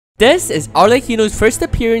This is Arlecchino's first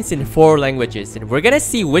appearance in 4 languages, and we're gonna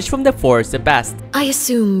see which from the 4 is the best. I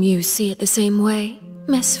assume you see it the same way,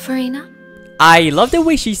 Miss Farina? I love the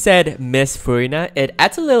way she said Miss Farina. It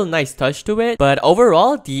adds a little nice touch to it, but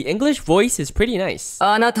overall, the English voice is pretty nice.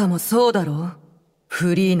 あなたもそうだろう、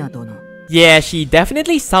フリーナ殿。 Yeah, she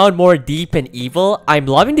definitely sound more deep and evil. I'm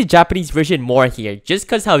loving the Japanese version more here, just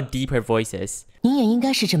cause how deep her voice is. 你也应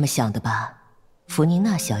该是这么想的吧，弗妮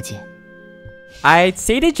娜小姐。 I'd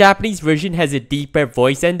say the Japanese version has a deeper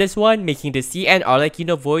voice than this one, making the C and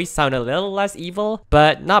Arlecchino voice sound a little less evil,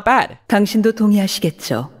 but not bad. 당신도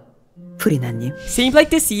동의하시겠죠, 프리나님? Seems like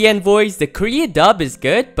the CN voice, the Korea dub is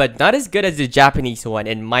good, but not as good as the Japanese one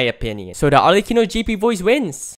in my opinion. So the Arlecchino GP voice wins.